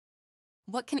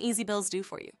What can EzzyBills do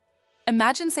for you?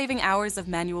 Imagine saving hours of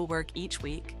manual work each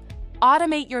week.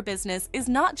 Automate your business is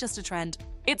not just a trend,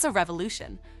 it's a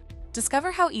revolution.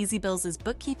 Discover how EzzyBills'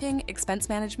 bookkeeping, expense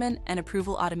management, and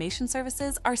approval automation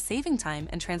services are saving time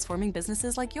and transforming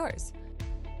businesses like yours.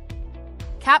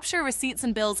 Capture receipts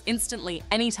and bills instantly,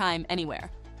 anytime,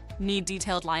 anywhere. Need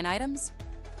detailed line items?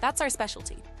 That's our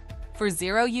specialty. For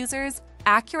Xero users,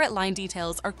 accurate line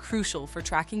details are crucial for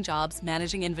tracking jobs,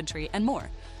 managing inventory, and more.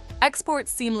 Export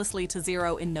seamlessly to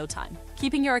Xero in no time,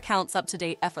 keeping your accounts up to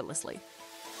date effortlessly.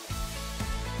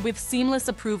 With seamless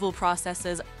approval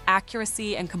processes,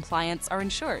 accuracy and compliance are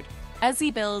ensured.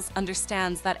 EzzyBills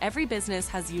understands that every business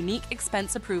has unique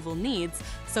expense approval needs,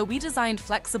 so we designed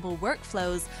flexible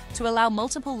workflows to allow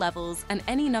multiple levels and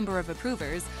any number of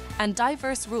approvers and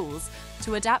diverse rules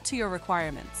to adapt to your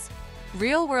requirements.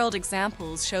 Real-world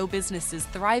examples show businesses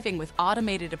thriving with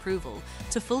automated approval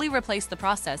to fully replace the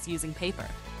process using paper.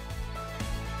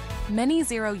 Many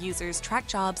Xero users track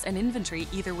jobs and inventory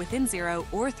either within Xero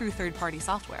or through third-party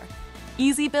software.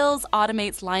 EzzyBills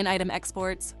automates line item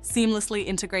exports, seamlessly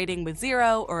integrating with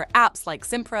Xero or apps like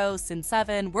Simpro,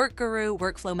 Sin7, WorkGuru,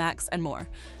 WorkflowMax, and more.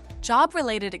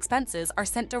 Job-related expenses are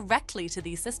sent directly to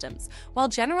these systems, while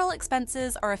general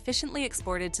expenses are efficiently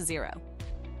exported to Xero.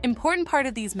 Important part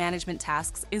of these management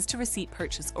tasks is to receipt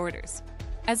purchase orders.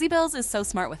 EzzyBills is so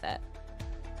smart with it.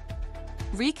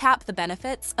 Recap the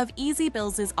benefits of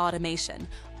EzzyBills' automation.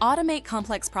 Automate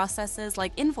complex processes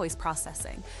like invoice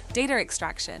processing, data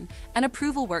extraction, and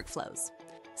approval workflows.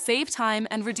 Save time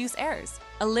and reduce errors.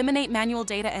 Eliminate manual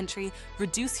data entry,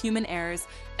 reduce human errors,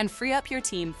 and free up your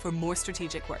team for more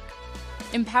strategic work.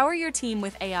 Empower your team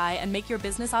with AI and make your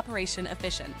business operation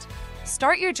efficient.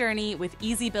 Start your journey with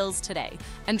EzzyBills today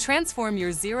and transform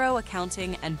your Xero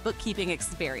accounting and bookkeeping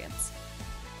experience.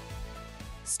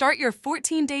 Start your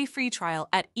 14-day free trial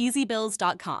at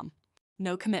EzzyBills.com.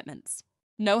 No commitments,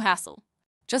 no hassle,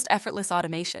 just effortless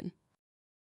automation.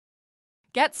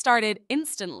 Get started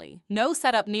instantly. No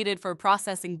setup needed for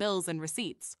processing bills and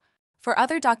receipts. For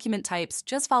other document types,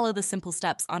 just follow the simple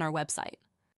steps on our website.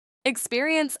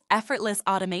 Experience effortless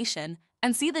automation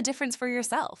and see the difference for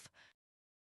yourself.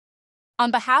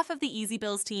 On behalf of the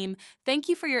EzzyBills team, thank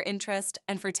you for your interest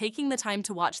and for taking the time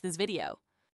to watch this video.